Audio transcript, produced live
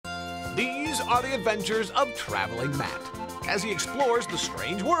These are the adventures of Traveling Matt, as he explores the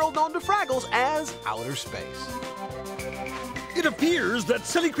strange world known to Fraggles as outer space. It appears that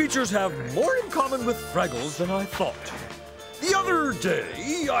silly creatures have more in common with Fraggles than I thought. The other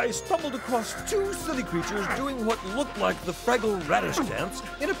day, I stumbled across two silly creatures doing what looked like the Fraggle radish dance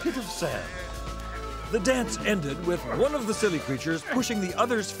in a pit of sand. The dance ended with one of the silly creatures pushing the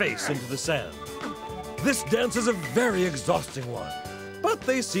other's face into the sand. This dance is a very exhausting one, but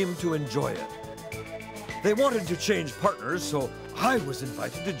they seemed to enjoy it. They wanted to change partners, so I was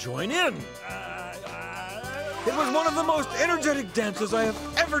invited to join in. It was one of the most energetic dances I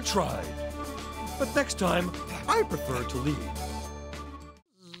have ever tried. But next time, I prefer to lead.